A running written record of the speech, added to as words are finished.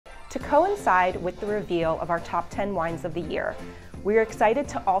To coincide with the reveal of our top 10 wines of the year, we are excited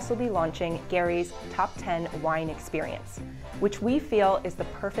to also be launching Gary's Top 10 Wine Experience, which we feel is the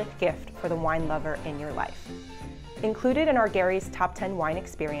perfect gift for the wine lover in your life. Included in our Gary's Top 10 Wine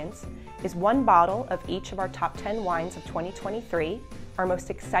Experience is one bottle of each of our top 10 wines of 2023, our most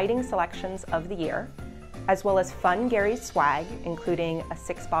exciting selections of the year, as well as fun Gary's swag, including a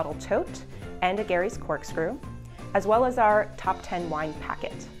 6-bottle tote and a Gary's corkscrew, as well as our top 10 wine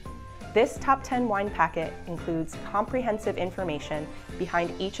packet. This top 10 wine packet includes comprehensive information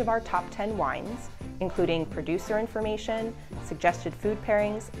behind each of our top 10 wines, including producer information, suggested food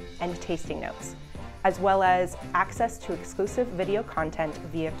pairings, and tasting notes, as well as access to exclusive video content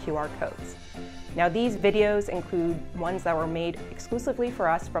via QR codes. Now, these videos include ones that were made exclusively for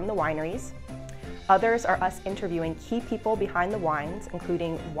us from the wineries. Others are us interviewing key people behind the wines,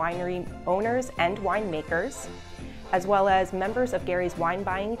 including winery owners and winemakers, as well as members of Gary's wine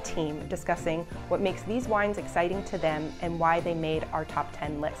buying team discussing what makes these wines exciting to them and why they made our top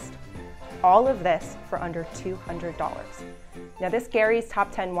 10 list. All of this for under $200. Now, this Gary's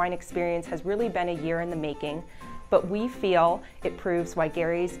Top 10 Wine Experience has really been a year in the making, but we feel it proves why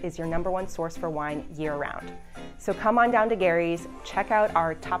Gary's is your #1 source for wine year-round. So come on down to Gary's, check out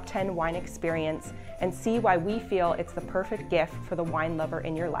our Top 10 Wine Experience, and see why we feel it's the perfect gift for the wine lover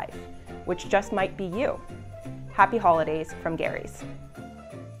in your life, which just might be you. Happy holidays from Gary's.